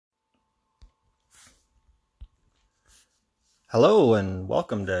Hello and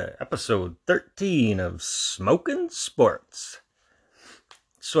welcome to episode 13 of Smoking Sports.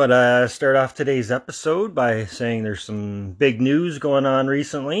 Just want to start off today's episode by saying there's some big news going on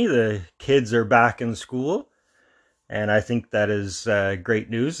recently. The kids are back in school, and I think that is great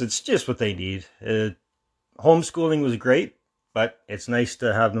news. It's just what they need. Homeschooling was great, but it's nice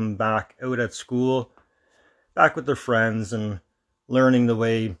to have them back out at school, back with their friends, and learning the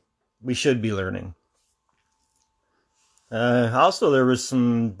way we should be learning. Also, there was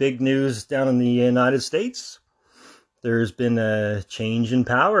some big news down in the United States. There's been a change in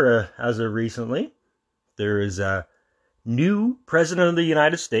power as of recently. There is a new president of the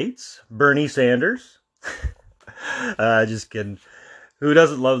United States, Bernie Sanders. Just kidding. Who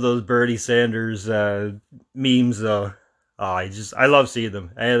doesn't love those Bernie Sanders memes though? Oh, I love seeing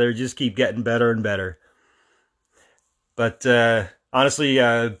them. They just keep getting better and better. But honestly,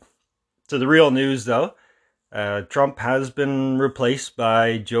 to the real news though, Trump has been replaced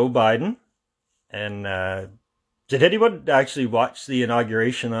by Joe Biden. And did anyone actually watch the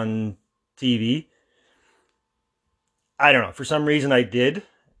inauguration on TV? I don't know. For some reason, I did.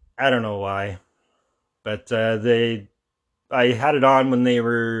 I don't know why, but I had it on when they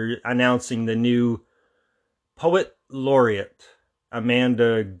were announcing the new poet laureate,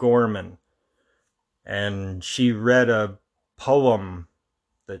 Amanda Gorman, and she read a poem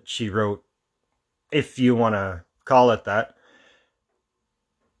that she wrote, if you want to call it that.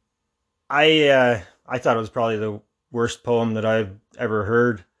 I thought it was probably the worst poem that I've ever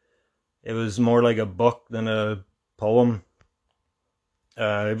heard. It was more like a book than a poem.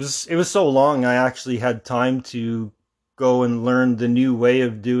 It was so long. I actually had time to go and learn the new way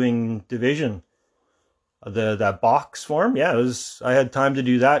of doing division. That box form. Yeah, it was. I had time to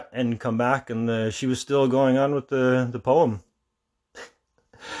do that and come back, and she was still going on with the poem.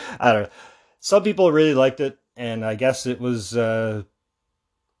 I don't know. Some people really liked it, and I guess it was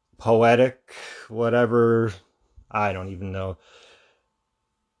poetic, whatever. I don't even know.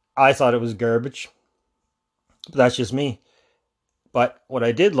 I thought it was garbage, but that's just me. But what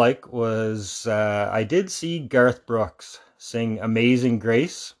I did like was I did see Garth Brooks sing Amazing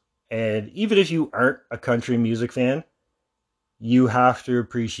Grace. And even if you aren't a country music fan, you have to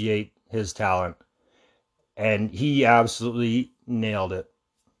appreciate his talent. And he absolutely nailed it.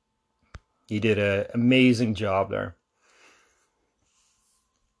 He did an amazing job there.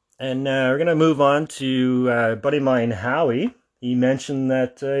 And we're going to move on to a buddy of mine, Howie. He mentioned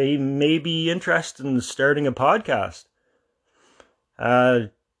that he may be interested in starting a podcast.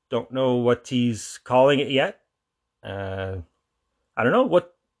 Don't know what he's calling it yet. I don't know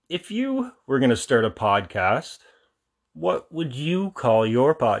what if you were going to start a podcast, what would you call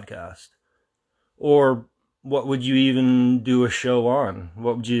your podcast? Or what would you even do a show on?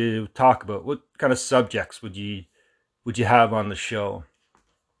 What would you talk about? What kind of subjects would you have on the show?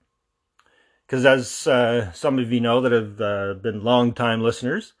 Because as some of you know that have been long-time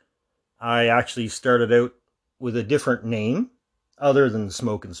listeners, I actually started out with a different name other than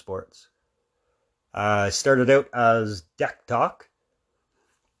Smoking Sports. I started out as Deck Talk.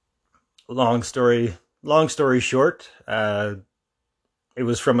 Long story short, it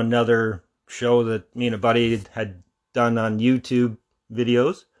was from another show that me and a buddy had done on YouTube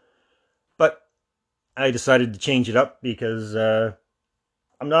videos. But I decided to change it up because I'm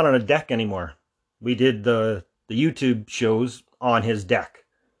not on a deck anymore. We did the YouTube shows on his deck.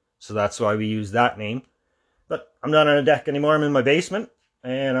 So that's why we use that name. But I'm not on a deck anymore. I'm in my basement.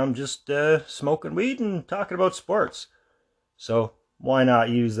 And I'm just smoking weed and talking about sports. So why not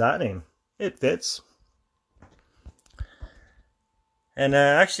use that name? It fits. And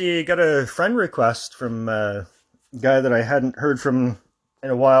actually got a friend request from a guy that I hadn't heard from in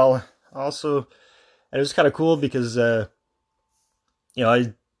a while also. And it was kind of cool because, I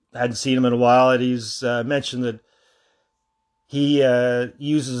hadn't seen him in a while. And he's mentioned that he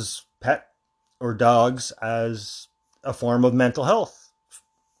uses pet or dogs as a form of mental health.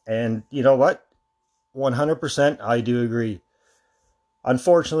 And you know what? 100% I do agree.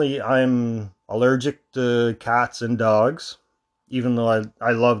 Unfortunately, I'm allergic to cats and dogs, even though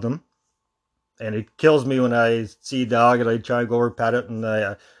I love them. And it kills me when I see a dog and I try to go over pet it, and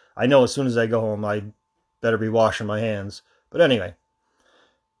I know as soon as I go home I better be washing my hands. But anyway,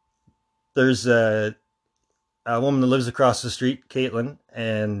 there's a woman that lives across the street, Caitlin,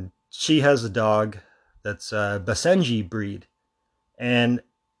 and she has a dog that's a Basenji breed. And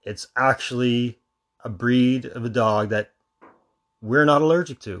it's actually a breed of a dog that we're not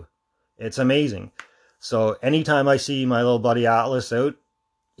allergic to. It's amazing. So anytime I see my little buddy Atlas out,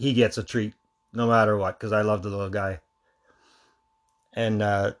 he gets a treat no matter what, because I love the little guy. And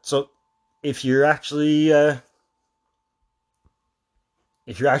so if you're actually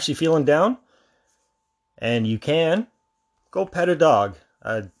if you're actually feeling down and you can, go pet a dog.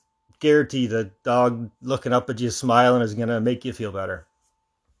 I guarantee the dog looking up at you smiling is going to make you feel better.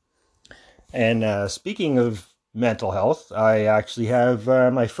 And speaking of mental health, I actually have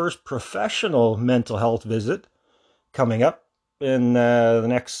my first professional mental health visit coming up in the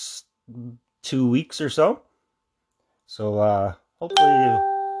next 2 weeks or so. So hopefully you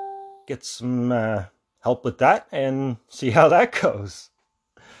get some help with that and see how that goes.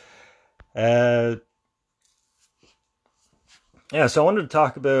 Yeah, so I wanted to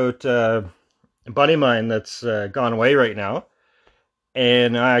talk about a buddy of mine that's gone away right now.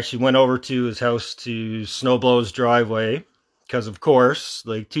 And I actually went over to his house to snowblow his driveway because, of course,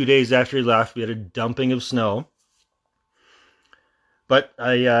 like 2 days after he left, we had a dumping of snow. But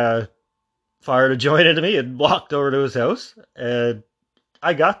I fired a joint into me and walked over to his house. And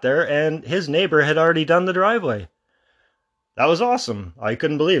I got there, and his neighbor had already done the driveway. That was awesome. I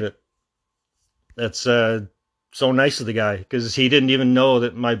couldn't believe it. That's so nice of the guy because he didn't even know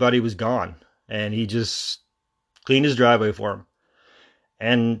that my buddy was gone. And he just cleaned his driveway for him.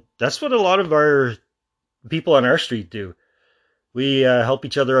 And that's what a lot of our people on our street do. We help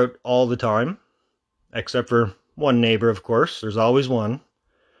each other out all the time, except for one neighbor, of course. There's always one.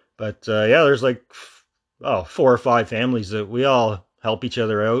 But yeah, there's like 4 or 5 families that we all help each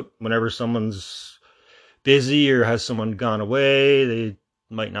other out whenever someone's busy or has someone gone away. They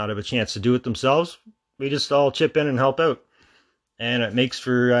might not have a chance to do it themselves. We just all chip in and help out. And it makes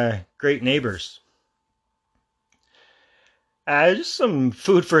for great neighbors. Just some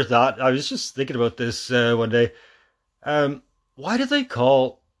food for thought. I was just thinking about this one day. Why do they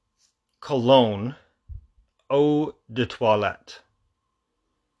call cologne eau de toilette?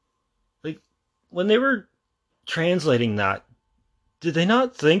 Like, when they were translating that, did they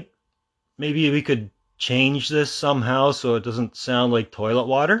not think maybe we could change this somehow so it doesn't sound like toilet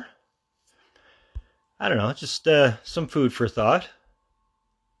water? I don't know, just some food for thought.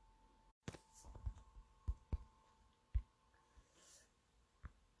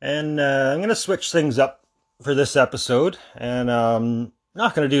 And I'm going to switch things up for this episode, and I'm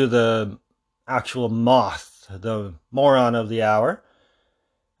not going to do the actual moth, the moron of the hour.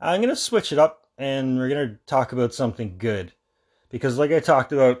 I'm going to switch it up, and we're going to talk about something good. Because like I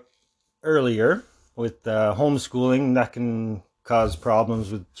talked about earlier, with homeschooling, that can cause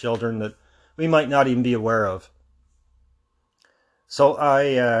problems with children that we might not even be aware of. So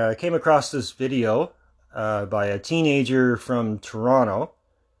I came across this video by a teenager from Toronto.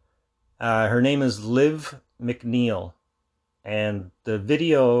 Her name is Liv McNeil, and the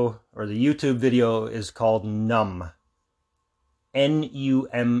video, or the YouTube video, is called Numb.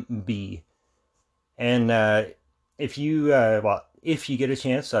 Numb. And if you get a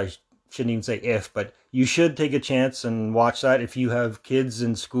chance, I shouldn't even say if, but you should take a chance and watch that if you have kids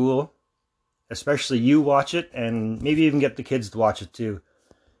in school. Especially you watch it, and maybe even get the kids to watch it too,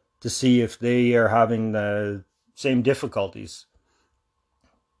 to see if they are having the same difficulties.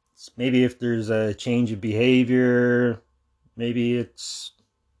 Maybe if there's a change of behavior, maybe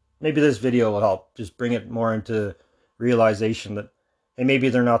this video will help just bring it more into realization that, hey, maybe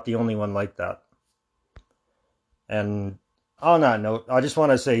they're not the only one like that. And on that note, I just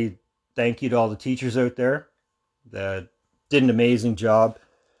want to say thank you to all the teachers out there that did an amazing job.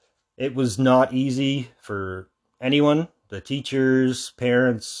 It was not easy for anyone, the teachers,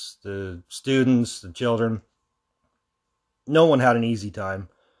 parents, the students, the children. No one had an easy time.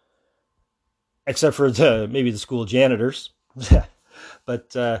 Except for maybe the school janitors.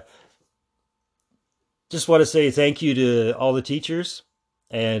 But just want to say thank you to all the teachers.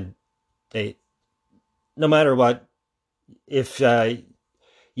 And no matter what, if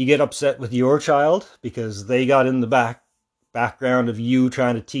you get upset with your child because they got in the background of you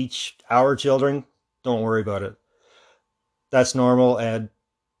trying to teach our children, don't worry about it. That's normal. And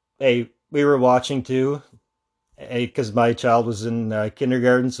hey, we were watching too, because my child was in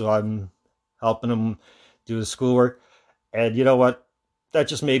kindergarten, so I'm helping him do his schoolwork. And you know what? That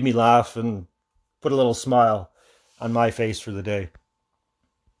just made me laugh and put a little smile on my face for the day.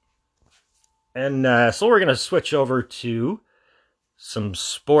 And so we're going to switch over to some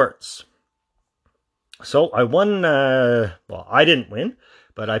sports. So I won, I didn't win,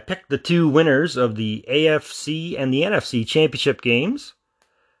 but I picked the 2 winners of the AFC and the NFC championship games.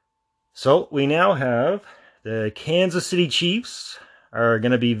 So we now have the Kansas City Chiefs are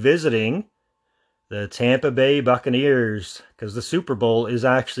going to be visiting the Tampa Bay Buccaneers, because the Super Bowl is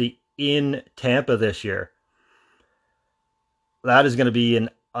actually in Tampa this year. That is going to be an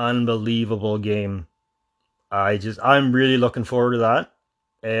unbelievable game. I'm really looking forward to that.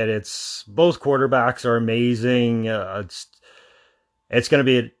 And both quarterbacks are amazing. It's going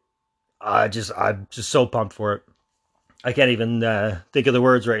to be, I'm just so pumped for it. I can't even think of the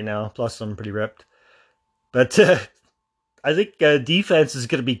words right now. Plus, I'm pretty ripped. But I think defense is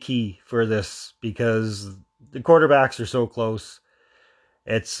going to be key for this because the quarterbacks are so close.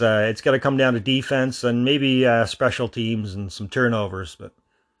 It's going to come down to defense and maybe special teams and some turnovers, but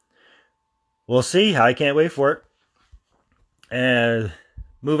we'll see. I can't wait for it. And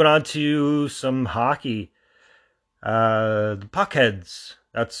moving on to some hockey, the Puckheads.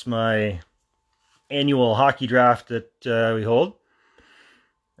 That's my annual hockey draft that we hold.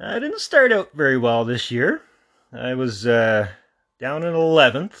 I didn't start out very well this year. I was down in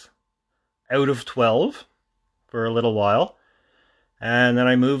 11th out of 12 for a little while. And then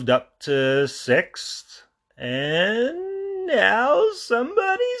I moved up to 6th. And now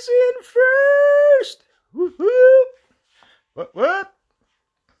somebody's in first. Woo-hoo. What?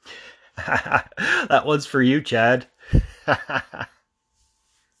 That one's for you, Chad.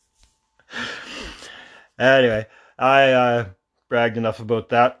 Anyway, I bragged enough about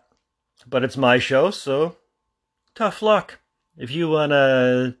that. But it's my show, so tough luck. If you want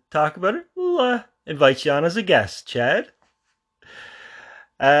to talk about it, we'll invite you on as a guest, Chad.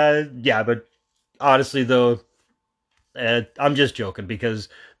 Yeah, but honestly, though, I'm just joking because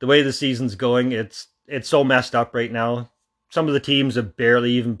the way the season's going, it's so messed up right now. Some of the teams have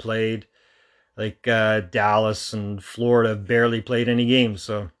barely even played. Like Dallas and Florida have barely played any games,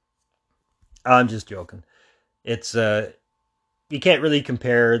 so I'm just joking. It's you can't really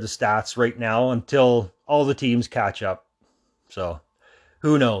compare the stats right now until all the teams catch up. So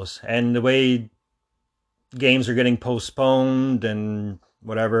who knows? And the way games are getting postponed and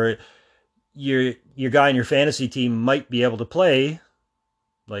whatever, your guy in your fantasy team might be able to play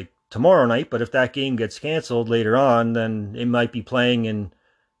like tomorrow night, but if that game gets canceled later on, then it might be playing and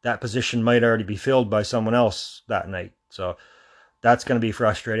that position might already be filled by someone else that night. So that's going to be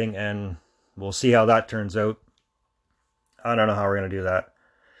frustrating, and we'll see how that turns out. I don't know how we're going to do that.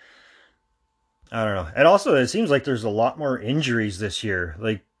 I don't know. And also, it seems like there's a lot more injuries this year.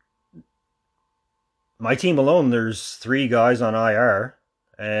 Like, my team alone, there's 3 guys on IR,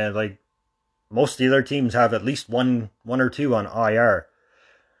 and like most of the other teams have at least one or two on IR.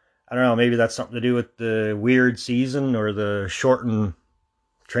 I don't know, maybe that's something to do with the weird season or the shortened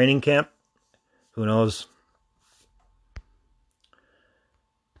training camp. Who knows?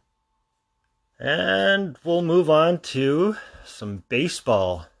 And we'll move on to some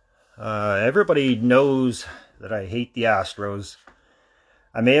baseball. Everybody knows that I hate the Astros.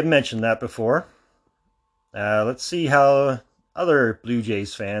 I may have mentioned that before. Let's see how other Blue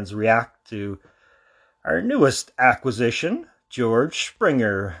Jays fans react to our newest acquisition, George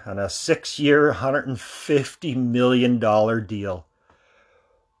Springer, on a 6-year, $150 million deal.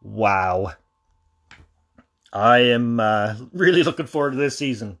 Wow. I am really looking forward to this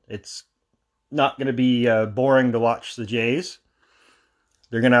season. It's not going to be boring to watch the Jays.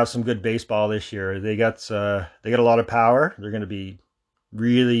 They're going to have some good baseball this year. They got a lot of power. They're going to be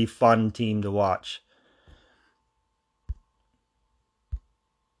really fun team to watch.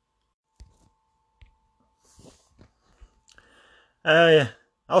 I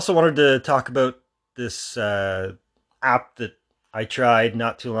also wanted to talk about this app that I tried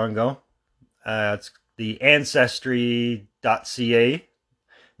not too long ago. It's the Ancestry.ca,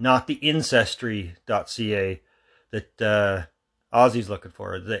 not the Incestry.ca that Ozzy's looking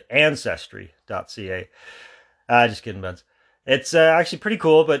for. The Ancestry.ca. Just kidding, buds. It's actually pretty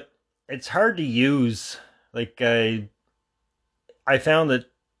cool, but it's hard to use. Like, I found that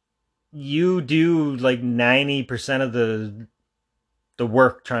you do like 90% of the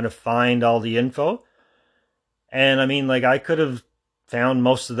work trying to find all the info. And I mean, like, I could have found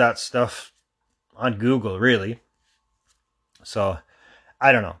most of that stuff on Google, really. So,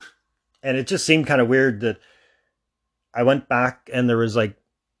 I don't know. And it just seemed kind of weird that I went back and there was like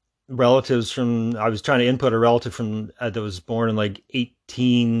relatives from, I was trying to input a relative from that was born in like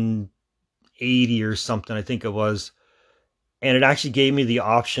 1880 or something, I think it was. And it actually gave me the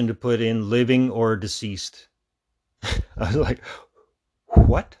option to put in living or deceased. I was like,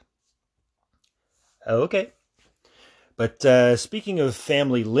 what? Okay. But speaking of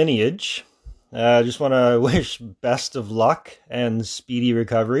family lineage, I just want to wish best of luck and speedy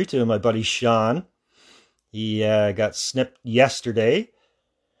recovery to my buddy Sean. He got snipped yesterday,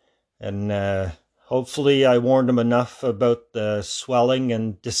 and hopefully I warned him enough about the swelling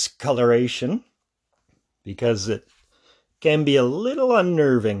and discoloration, because it can be a little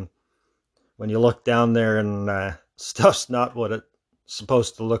unnerving when you look down there and stuff's not what it's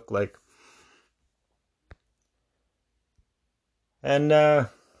supposed to look like. And we're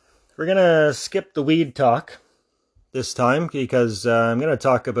going to skip the weed talk this time because I'm going to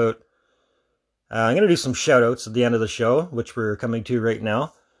talk about, I'm going to do some shout outs at the end of the show, which we're coming to right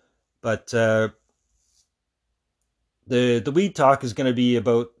now. But the weed talk is going to be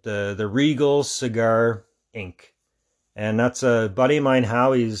about the Regal Cigar Inc. And that's a buddy of mine,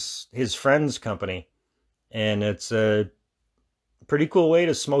 Howie's, his friend's company. And it's a pretty cool way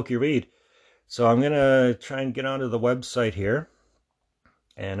to smoke your weed. So I'm going to try and get onto the website here.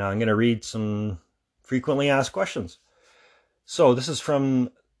 And I'm going to read some frequently asked questions. So this is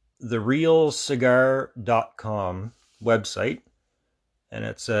from the realcigar.com website. And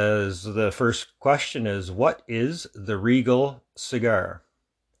it says the first question is, what is the Regal cigar?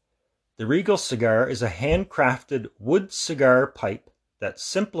 The Regal cigar is a handcrafted wood cigar pipe that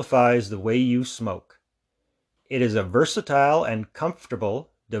simplifies the way you smoke. It is a versatile and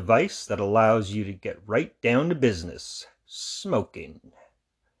comfortable device that allows you to get right down to business, smoking.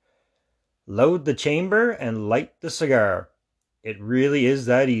 Load the chamber and light the cigar. It really is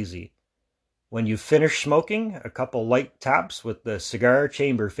that easy. When you finish smoking, a couple light taps with the cigar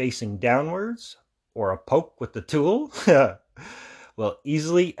chamber facing downwards, or a poke with the tool, will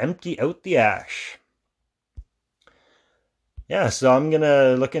easily empty out the ash. Yeah, so I'm going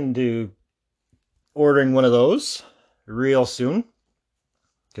to look into ordering one of those real soon,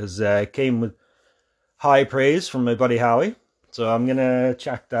 because it came with high praise from my buddy Howie. So I'm going to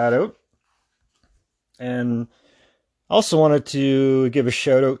check that out. And also wanted to give a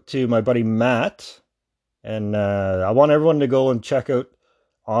shout out to my buddy Matt. And I want everyone to go and check out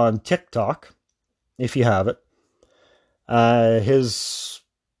on TikTok, if you have it. His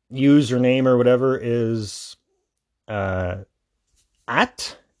username or whatever is at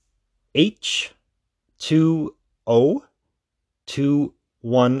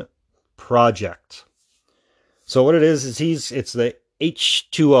H2O21 Project. So what it is it's the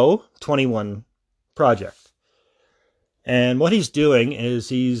H2O21 Project. And what he's doing is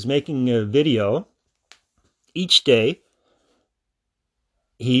he's making a video each day.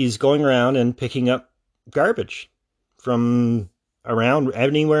 He's going around and picking up garbage from around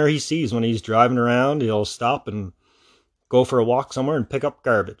anywhere he sees. When he's driving around, he'll stop and go for a walk somewhere and pick up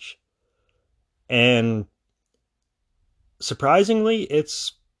garbage. And surprisingly,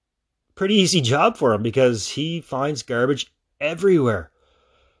 it's a pretty easy job for him because he finds garbage everywhere.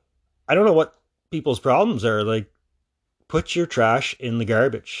 I don't know what people's problems are. Like, put your trash in the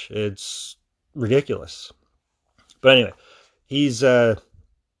garbage. It's ridiculous. But anyway, he's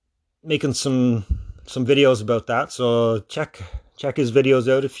making some videos about that. So check his videos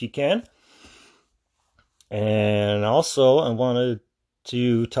out if you can. And also, I wanted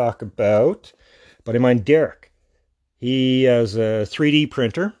to talk about a buddy of mine, Derek. He has a 3D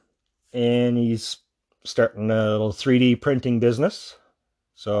printer, and he's starting a little 3D printing business.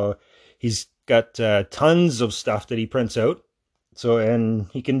 So he's got tons of stuff that he prints out. So, and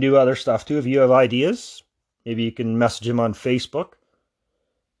he can do other stuff too. If you have ideas, maybe you can message him on Facebook.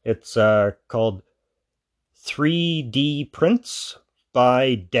 It's called 3D Prints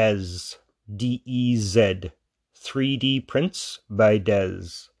by Dez. D-E-Z. 3D Prints by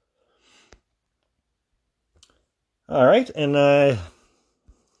Dez. All right, and I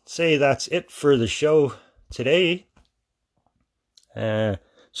say that's it for the show today.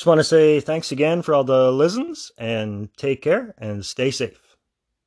 Just want to say thanks again for all the listens, and take care and stay safe.